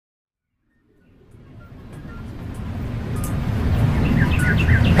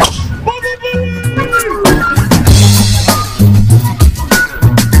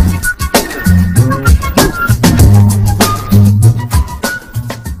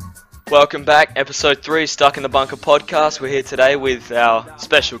Welcome back, episode 3, Stuck in the Bunker podcast. We're here today with our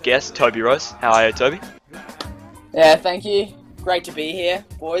special guest, Toby Rose. How are you, Toby? Yeah, thank you. Great to be here,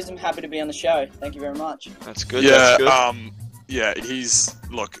 boys. I'm happy to be on the show. Thank you very much. That's good. Yeah, that's good. he's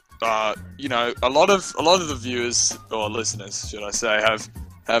a lot of the viewers or listeners, should I say,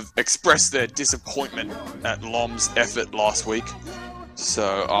 have expressed their disappointment at Lom's effort last week.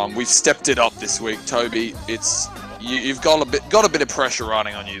 So we've stepped it up this week, Toby. You've got a bit of pressure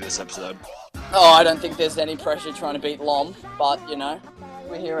riding on you this episode. Oh, I don't think there's any pressure trying to beat Lom, but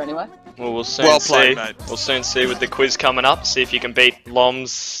we're here anyway. Well, we'll soon played, see. mate. We'll soon see with the quiz coming up. See if you can beat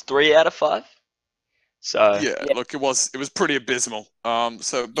Lom's 3 out of 5. So Yeah, look, it was pretty abysmal.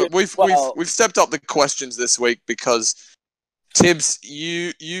 But we've stepped up the questions this week because Tibbs,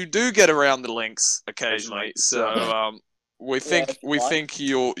 you do get around the links occasionally. So we think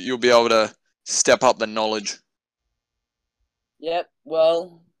you'll be able to step up the knowledge. Yep.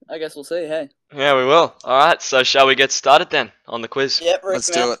 Well, I guess we'll see. Hey. yeah, we will. All right. So shall we get started then on the quiz? Yep.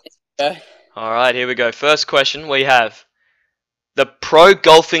 Let's do it. Yeah. All right. Here we go. First question we have: the Pro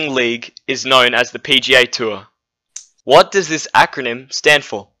Golfing League is known as the PGA Tour. What does this acronym stand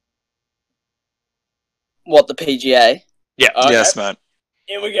for? What, the PGA? Yeah. Okay. Yes, man.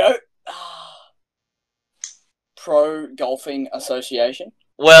 Here we go. Pro Golfing Association.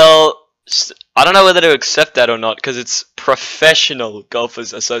 Well, I don't know whether to accept that or not because it's Professional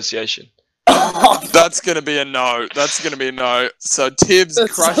Golfers Association. That's gonna be a no. So Tibbs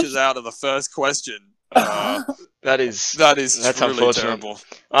crashes out of the first question. That's That's really unfortunate. terrible.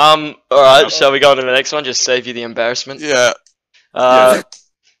 All right. Shall we go on to the next one? Just save you the embarrassment. Yeah.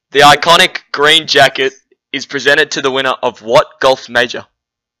 The iconic green jacket is presented to the winner of what golf major?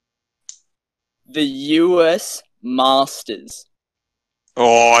 The US Masters.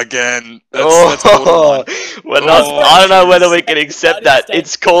 Oh, again. That's borderline. I don't know whether we can accept that.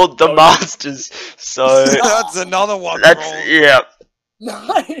 It's called the Masters. So That's another one. yeah.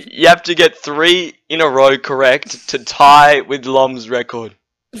 No. You have to get 3 in a row correct to tie with Lom's record.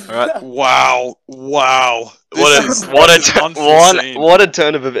 All right. Wow. What a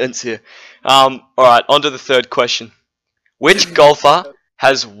turn of events here. All right, on to the third question. Which golfer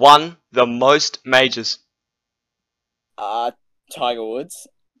has won the most majors? Tiger Woods.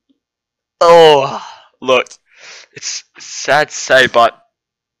 Oh, look, it's sad to say, but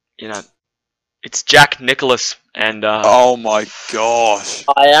it's Jack Nicklaus, and Oh my gosh.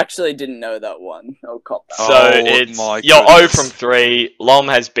 I actually didn't know that one. I'll cop that. so you're 0 from 3. Lom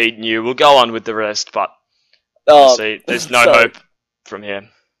has beaten you. We'll go on with the rest, but see, there's no hope from here.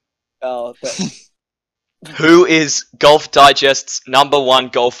 Oh, Who is Golf Digest's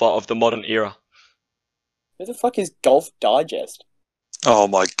 #1 golfer of the modern era? who the fuck is Golf Digest? Oh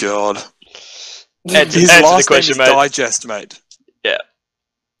my god. Answer His the last question, name is mate. Digest, mate.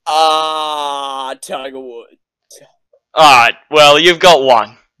 Tiger Woods. Alright, well, you've got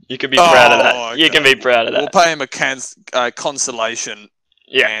 1. You can be proud of that. Okay. You can be proud of that. We'll pay him a consolation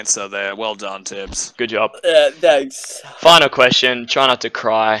answer there. Well done, Tibbs. Good job. Thanks. Final question. Try not to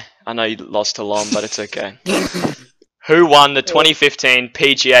cry. I know you lost to Lom, but it's okay. Who won the 2015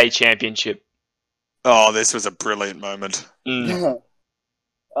 PGA Championship? Oh, this was a brilliant moment.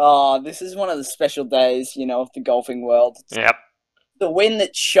 Oh, this is one of the special days, of the golfing world. Yep. The win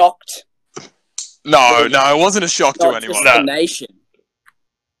that shocked No, it wasn't a shock to not anyone. just the nation.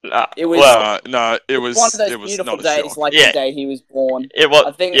 It was It was one of those it was beautiful not a days, shock. like the day he was born. It was.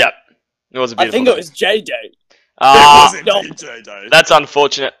 I think- It was a beautiful. I think it was J Day. It no. was DJ Day. That's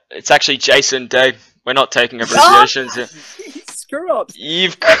unfortunate. It's actually Jason Day. We're not taking abbreviations. Screw up.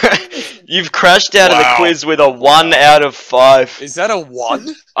 You've crashed out of the Wow. quiz with a 1 out of 5. Is that a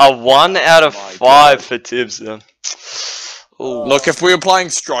 1? A 1 out of Oh my 5 God. for Tibbs. Then. Ooh. Look, if we were playing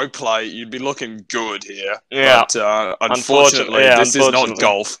stroke play, you'd be looking good here. Yeah. But unfortunately, this is not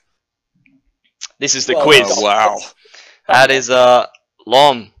golf. This is the Well, quiz. Oh, wow. That is Lom.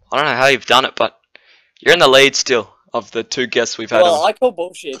 I don't know how you've done it, but you're in the lead still of the 2 guests we've had Well, on. I call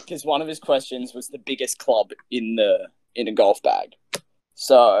bullshit because one of his questions was the biggest club in a golf bag.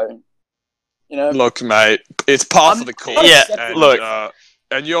 So, Look, mate, it's part of the course. Yeah, and, look.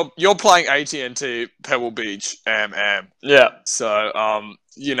 And you're playing AT&T Pebble Beach AM. Yeah. So,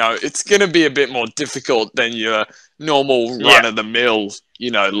 it's going to be a bit more difficult than your normal run-of-the-mill,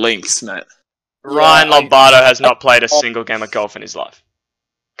 links, mate. Ryan Lombardo has not played a single game of golf in his life.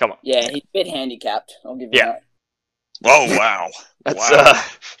 Come on. Yeah, he's a bit handicapped. I'll give you Yeah. that. Oh, wow. That's Wow.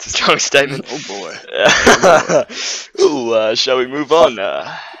 it's a strong statement. Oh, boy. Ooh, shall we move on?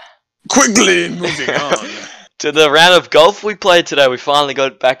 Quickly moving on. To the round of golf we played today. We finally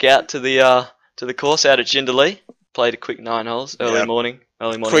got back out to the course out at Jindalee. Played a quick 9 holes, early morning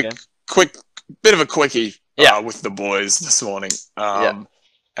game. quick bit of a quickie with the boys this morning.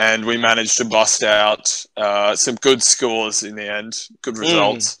 And we managed to bust out some good scores in the end, good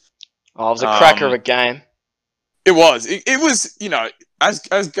results. Oh, it was a cracker of a game. It was. It was, you know, as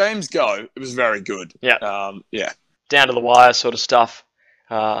games go, it was very good. Yeah. Down to the wire sort of stuff.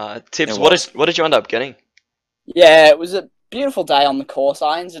 Tips, what did you end up getting? Yeah, it was a beautiful day on the course.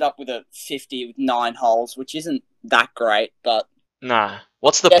 I ended up with a 50 with 9 holes, which isn't that great, but... Nah.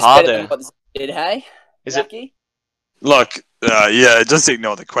 What's the par there? What did, hey? Is Jackie? it? Look, just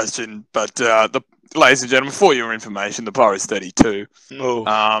ignore the question, but ladies and gentlemen, for your information, the par is 32.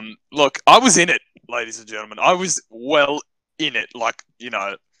 Oh. Look, I was in it, ladies and gentlemen. I was well in it, like, you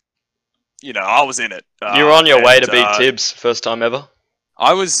know, I was in it. You were on your way to beat Tibbs, first time ever?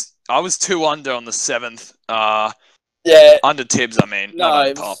 I was 2 under on the 7th. Under Tibbs, I mean, no, not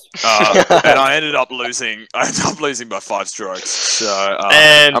under Pop. And I ended up losing by 5 strokes. So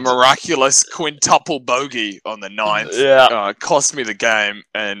and a miraculous quintuple bogey on the 9th cost me the game.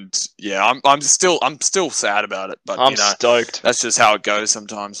 And I'm still sad about it. But I'm stoked. That's just how it goes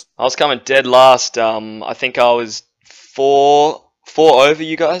sometimes. I was coming dead last. I think I was 4 over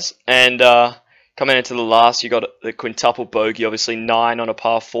you guys, and coming into the last, you got the quintuple bogey, obviously 9 on a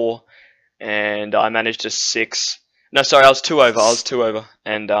par 4, and I managed a 6. No, sorry, I was 2 over,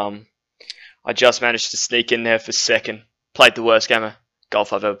 and I just managed to sneak in there for second. Played the worst game of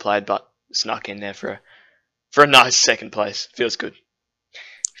golf I've ever played, but snuck in there for a nice second place. Feels good.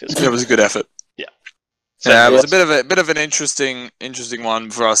 It was a good effort. Yeah. So it was a bit of an interesting one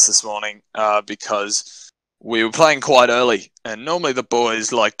for us this morning, because we were playing quite early, and normally the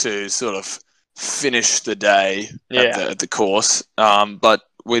boys like to sort of finish the day at the course, but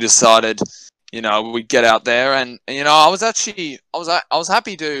we decided, you know, we'd get out there, and you know, I was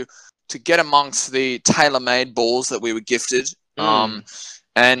happy to get amongst the tailor-made balls that we were gifted, and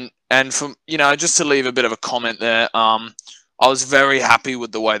from, you know, just to leave a bit of a comment there, I was very happy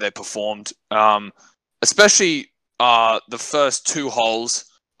with the way they performed, especially the first 2 holes.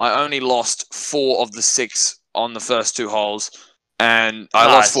 I only lost 4 of the 6 on the first 2 holes, and I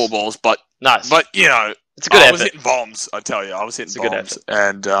lost 4 balls, but you know, it's a good I was hitting bombs. I tell you, I was hitting bombs,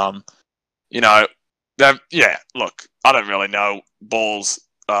 and you know, look, I don't really know balls,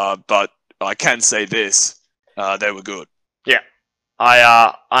 but I can say this: they were good. Yeah,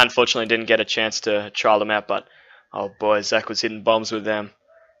 I unfortunately didn't get a chance to trial them out, but oh boy, Zach was hitting bombs with them.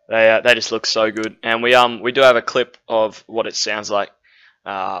 They just look so good, and we do have a clip of what it sounds like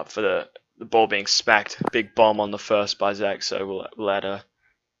for the ball being smacked, big bomb on the first by Zach. So we'll add a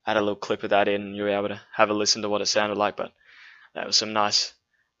little clip of that in, and you'll be able to have a listen to what it sounded like. But that was some nice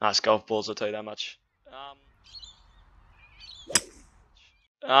golf balls, I'll tell you that much.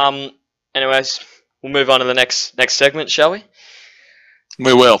 Anyways, we'll move on to the next segment, shall we?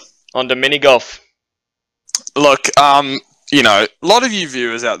 We will. On to mini golf. Look, you know, a lot of you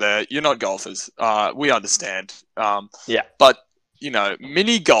viewers out there, you're not golfers. We understand. But you know,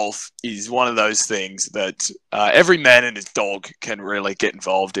 mini golf is one of those things that every man and his dog can really get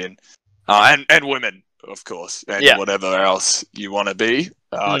involved in, and women, of course, and whatever else you want to be.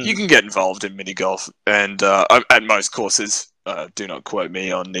 You can get involved in mini golf, and at most courses. Do not quote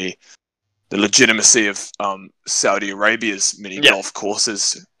me on the legitimacy of Saudi Arabia's mini golf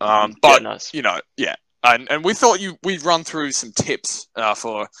courses. But nice. You know, and we thought we'd run through some tips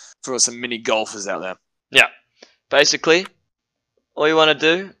for some mini golfers out there. Yeah, basically, all you want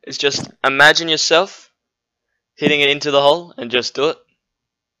to do is just imagine yourself hitting it into the hole and just do it.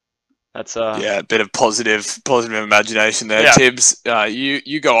 That's a bit of positive imagination there, Tibbs.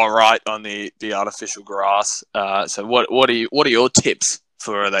 You go all right on the artificial grass. So what are your tips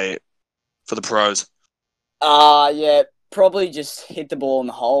for the pros? Probably just hit the ball in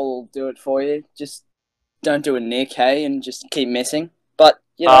the hole. Do it for you. Just don't do a nick, hey, and just keep missing. But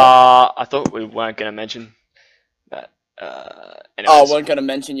you know, I thought we weren't going to mention that. Weren't going to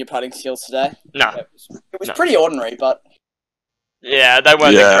mention your putting skills today. No, it was pretty ordinary, but. Yeah, they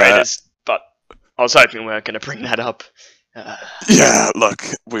weren't the greatest, but I was hoping we weren't going to bring that up. Look,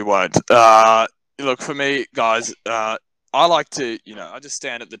 we won't. Look, for me, guys, I like to, you know, I just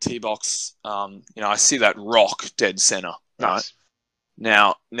stand at the tee box. You know, I see that rock dead center. Nice.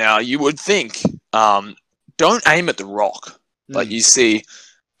 Right? Now, you would think, don't aim at the rock. But you see,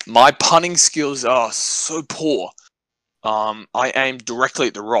 my putting skills are so poor. I aim directly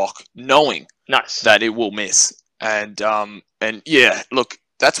at the rock, knowing that it will miss. And look,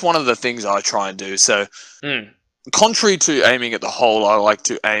 that's one of the things I try and do. So, contrary to aiming at the hole, I like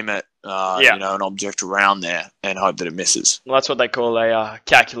to aim at you know, an object around there and hope that it misses. Well, that's what they call a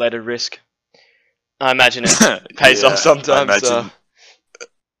calculated risk. I imagine it pays off sometimes.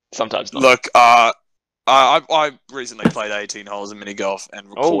 Sometimes not. Look, I recently played 18 holes of mini golf and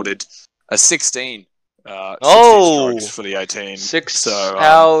recorded a 16 strokes for the 18. Six. So,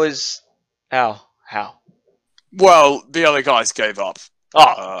 How? well, the other guys gave up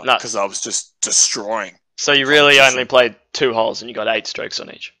Oh, no. because I was just destroying. So you really only played 2 holes and you got 8 strokes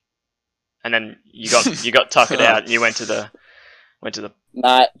on each, and then you got tuckered out and you went to the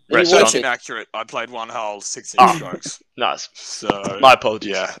Mate, he Rest That's watched it. inaccurate. I played 1 hole, 16 Oh. strokes. nice. So My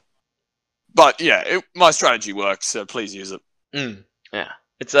apologies. yeah, but yeah, my strategy works. So please use it. Yeah,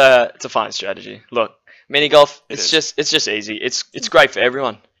 it's a fine strategy. Look, mini golf. It It's is. just easy. It's great for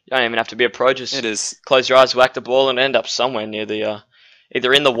everyone. You don't even have to be a pro. Just It is. close your eyes, whack the ball, and end up somewhere near the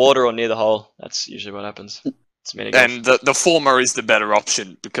either in the water or near the hole. That's usually what happens. It's mini golf. And the former is the better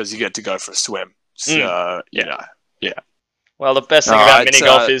option because you get to go for a swim. So you know. Well, the best thing No, about it's,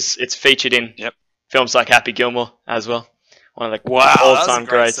 mini golf is it's featured in films like Happy Gilmore as well. One of the Wow, that's a all-time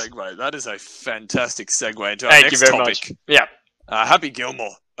great greats. segue. That is a fantastic segue into our Thank you next very topic. much. Yeah. Happy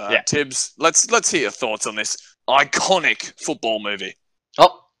Gilmore. Tibbs, let's hear your thoughts on this iconic football movie.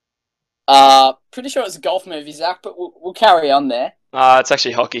 Oh, Pretty sure it's a golf movie, Zach, but we'll carry on there. it's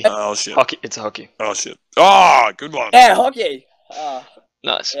actually hockey. Oh shit. Hockey. It's a hockey. Oh shit. Oh, good one. Yeah, hockey.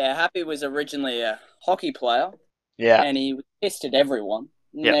 Nice. Yeah, Happy was originally a hockey player, Yeah. and he was pissed at everyone.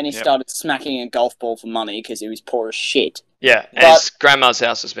 And Yep, then he started smacking a golf ball for money because he was poor as shit. Yeah. And But- his grandma's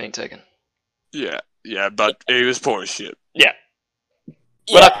house was being taken. Yeah, but he was poor as shit. Yeah.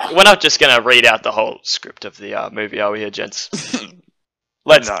 Yeah. We're not just going to read out the whole script of the movie, are we here, gents?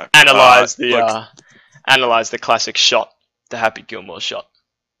 Let's No. analyze look. analyze the classic shot, the Happy Gilmore shot.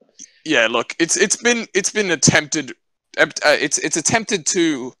 Yeah, look, it's been attempted. It's attempted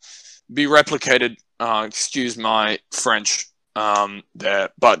to be replicated. Excuse my French. There,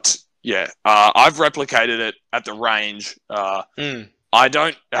 but yeah, I've replicated it at the range. I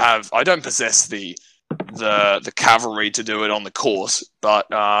don't possess the cavalry to do it on the course, but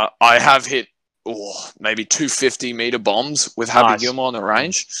I have hit maybe 250-meter bombs with Happy Nice. Gilmore on the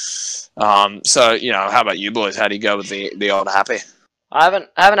range. So how about you boys? How do you go with the old Happy? I haven't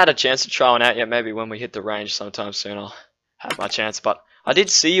had a chance to try one out yet. Maybe when we hit the range sometime soon, I'll have my chance. But I did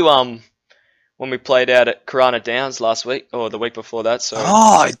see you when we played out at Corona Downs last week or the week before that. So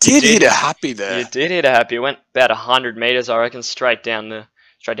I did hit a Happy there. you did hit a Happy. You went about 100 meters, I reckon, straight down the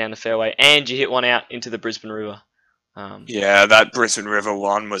fairway, and you hit one out into the Brisbane River. Yeah, that Brisbane River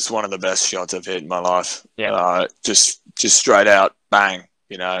one was one of the best shots I've hit in my life. Yeah. Just straight out, bang,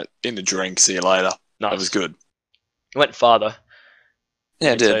 in the drink, see you later. Nice. That was good. You went farther. Yeah,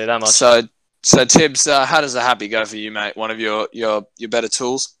 I it can tell you that did. much. So Tibbs, how does the Happy go for you, mate? One of your better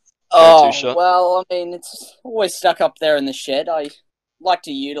tools? Go-to shot. Well, I mean, it's always stuck up there in the shed. I like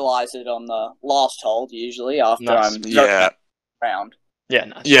to utilize it on the last hole, usually, after Nice. I'm Yeah. around. Yeah,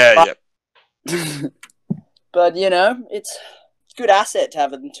 nice. Yeah. But, it's a good asset to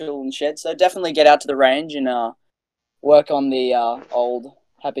have a tool in the shed, so definitely get out to the range and work on the old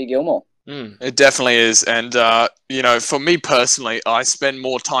Happy Gilmore. It definitely is. And, for me personally, I spend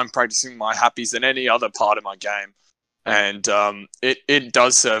more time practicing my Happies than any other part of my game. And it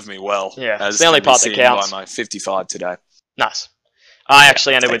does serve me well. Yeah, as it's the only can be part that seen counts. by my 55 today. Nice. I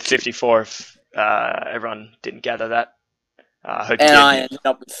actually ended with thank you. 54 if everyone didn't gather that. I hope you And did. I ended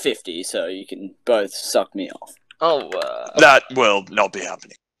up with 50, so you can both suck me off. That will not be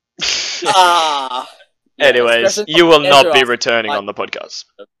happening. Anyways, especially you will not be after returning I- on the podcast.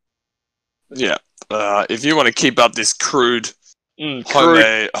 Yeah. If you want to keep up this crude,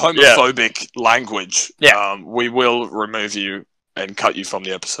 Crude. homophobic language, Yeah. we will remove you and cut you from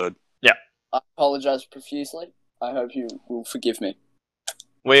the episode. I apologize profusely. I hope you will forgive me.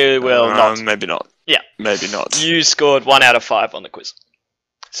 We will not. Maybe not. Yeah. Maybe not. You scored 1 out of 5 on the quiz.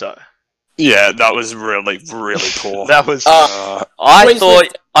 So Yeah, that was really, really poor. that was. Uh, I Quiz thought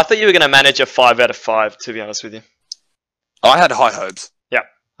was- you were going to manage a 5 out of 5. To be honest with you, I had high hopes.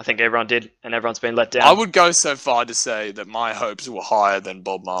 I think everyone did, and everyone's been let down. I would go so far to say that my hopes were higher than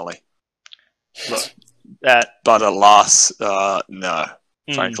Bob Marley. Look, that But alas, no.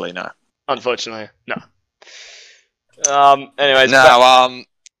 Mm. Frankly, no. unfortunately, no. Anyways, Now,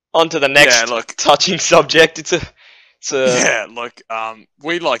 on to the next yeah, look. touching subject. It's a Yeah, look,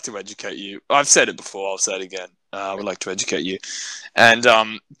 we'd like to educate you. I've said it before, I'll say it again. We'd like to educate you. And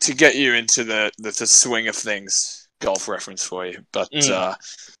to get you into the swing of things, golf reference for you. But,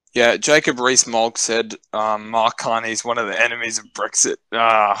 yeah, Jacob Rees-Mogg said Mark Carney's one of the enemies of Brexit.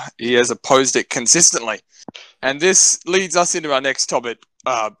 He has opposed it consistently. And this leads us into our next topic,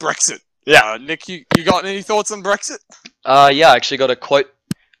 Brexit. Yeah. Nick, you got any thoughts on Brexit? yeah, I actually got a quote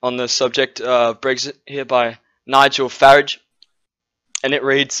on the subject of Brexit here by Nigel Farage. and it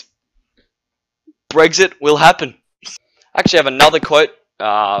reads, Brexit will happen. I actually have another quote.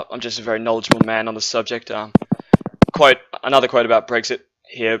 I'm just a very knowledgeable man on the subject. Another quote about Brexit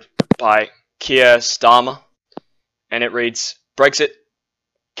here by Keir Starmer, and it reads, Brexit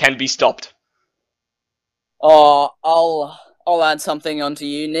can be stopped. Oh, I'll add something onto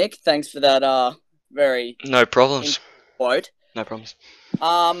you, Nick. Thanks for that very No problems. quote. No problems.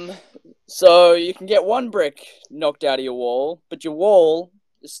 So you can get one brick knocked out of your wall, but your wall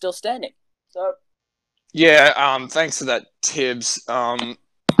is still standing. So Yeah, thanks for that, Tibbs.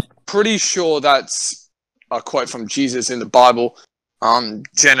 Pretty sure that's a quote from Jesus in the Bible.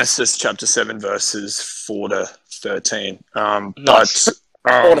 Genesis chapter 7, verses 4 to 13. Nice.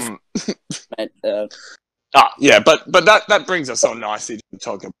 Yeah, but that brings us on nicely to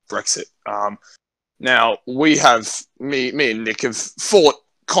talk about Brexit. Now, me and Nick have fought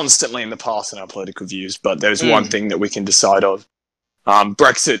constantly in the past in our political views, but there's one thing that we can decide on.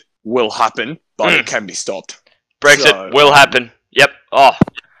 Brexit will happen, but it can be stopped. Brexit will happen. Yep. Oh,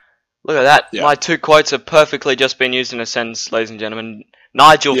 look at that. Yeah. My two quotes have perfectly just been used in a sentence, ladies and gentlemen.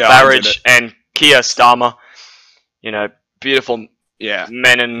 Nigel Yeah, Farage and Keir Starmer. You know, beautiful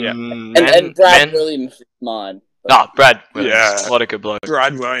men and and Brad men. Williams is mine. Brad Williams. Yeah. What a good bloke.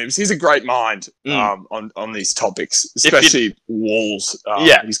 Brad Williams, he's a great mind on these topics, especially walls.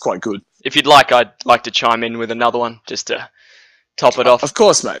 He's quite good. If you'd like, I'd like to chime in with another one just to top it off. Of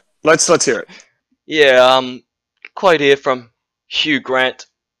course, mate. Let's hear it. Yeah, quote here from Hugh Grant,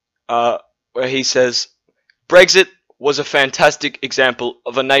 where he says, Brexit was a fantastic example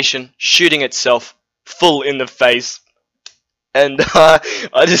of a nation shooting itself full in the face. And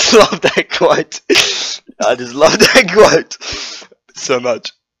I just love that quote. I just love that quote so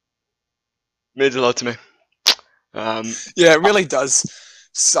much. Means a lot to me. Yeah, it really does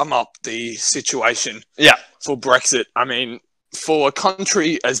sum up the situation for Brexit. I mean, for a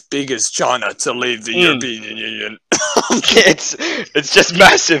country as big as China to leave the European Union, it's just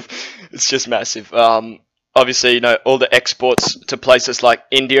massive. It's just massive. Obviously, you know, all the exports to places like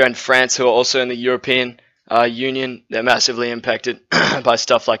India and France, who are also in the European Union, they're massively impacted by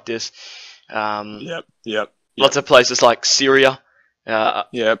stuff like this. Yep. Lots of places like Syria,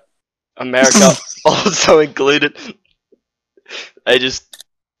 Yep. America also included. They just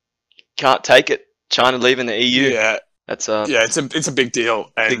can't take it. China leaving the EU. Yeah. That's it's a big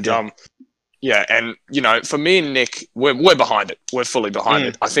deal. And big deal. and you know, for me and Nick, we're behind it. We're fully behind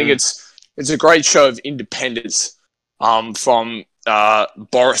it. I think it's a great show of independence from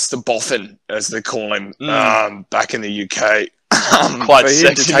Boris the Boffin, as they call him, back in the UK. Quite for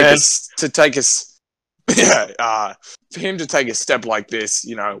him sexy, man. For him to take a step like this,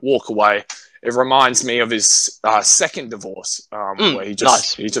 you know, walk away. It reminds me of his second divorce, where he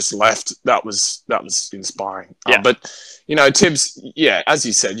just left. That was inspiring. But you know, Tibbs, as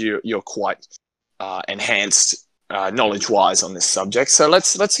you said, you're quite enhanced knowledge-wise on this subject. So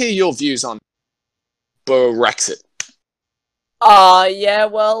let's hear your views on Brexit. Yeah,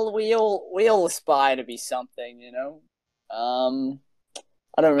 well, we all aspire to be something, you know.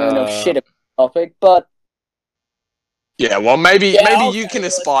 I don't really know shit about the topic, but yeah, well, maybe you can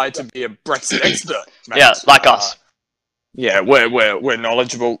aspire to be a Brexit expert, mate. Yeah, like us. Yeah, we're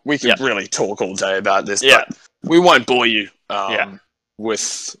knowledgeable. We can really talk all day about this, but we won't bore you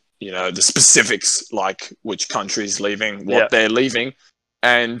with, you know, the specifics, like which country's leaving, what they're leaving,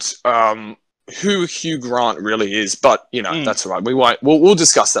 and who Hugh Grant really is. But you know, that's all right. We won't. We'll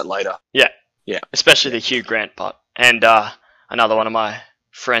discuss that later. Yeah. Especially the Hugh Grant part. And another one of my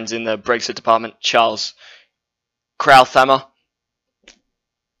friends in the Brexit department, Charles Krauthammer.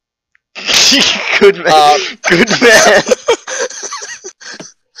 Good man. Good man.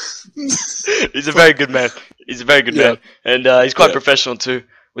 He's a very good man. Man. And he's quite professional too.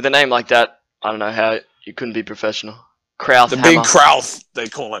 With a name like that, I don't know how you couldn't be professional. Krauthammer. The Big Krauth, they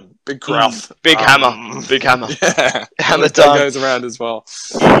call him. Big Krauth. Big Hammer. Big Hammer. Yeah. Hammer That time. goes around as well.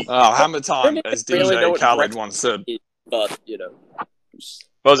 Hammer time, as DJ Khaled once said. but you know,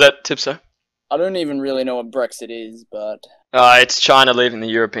 What was that, Tipso? I don't even really know what Brexit is, but It's China leaving the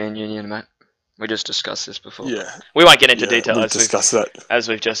European Union, mate. We just discussed this before. Yeah. We won't get into detail We'll discuss that. as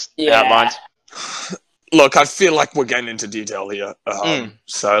we've just outlined. Look, I feel like we're getting into detail here.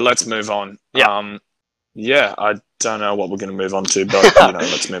 So let's move on. I don't know what we're going to move on to, but you know,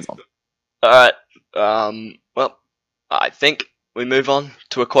 let's move on. Alright. Well, I think we move on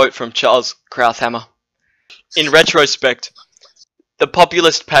to a quote from Charles Krauthammer. In retrospect, the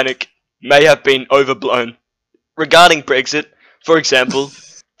populist panic may have been overblown. Regarding Brexit, for example,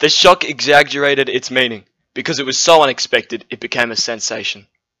 the shock exaggerated its meaning because it was so unexpected it became a sensation.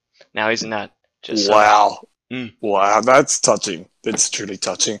 Now, isn't that just Wow. Wow, that's touching. That's truly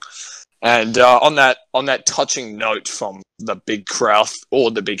touching. And on that touching note from the Big Krauth or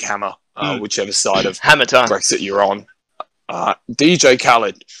the Big Hammer, whichever side of Hammer time. Brexit you're on, DJ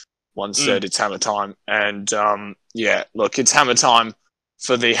Khaled once said it's hammer time. And yeah, look, it's hammer time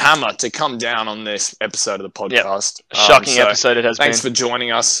for the hammer to come down on this episode of the podcast. Yep. Shocking episode it has been. Thanks for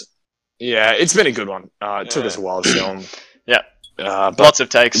joining us. Yeah, it's been a good one. It took us a while to film. Yeah. But lots of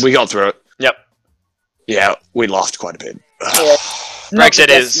takes. We got through it. Yep. Yeah, we laughed quite a bit. Yeah. Brexit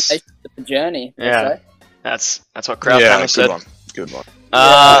is the journey. Yeah. That's what Krauth Hammer said. Good one.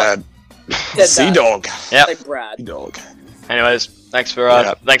 Sea Dog. Yep. Like Brad. Sea Dog. Anyways, thanks for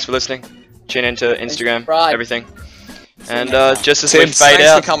listening. Tune into Instagram, everything. And just as we Tibbs, fade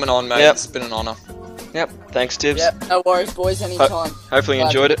thanks out, for coming on, mate. Yep. It's been an honour. Yep. Thanks, Tibbs. Yep. No worries, boys. Anytime. Hopefully you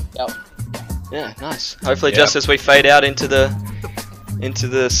enjoyed it. Yep. Yeah, nice. Hopefully, just as we fade out into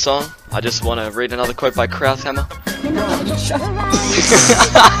the song, I just want to read another quote by Krauth Hammer.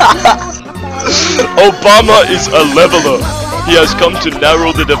 Obama is a leveler. He has come to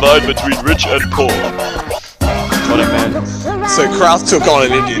narrow the divide between rich and poor. What a man. So Krauth took on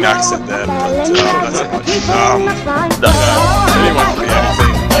an Indian accent there, but that's anyone can be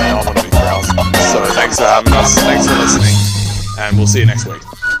anything. I want to be Krauth. So thanks for having us. Thanks for listening, and we'll see you next week.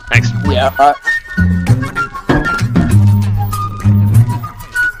 Thanks. Yeah.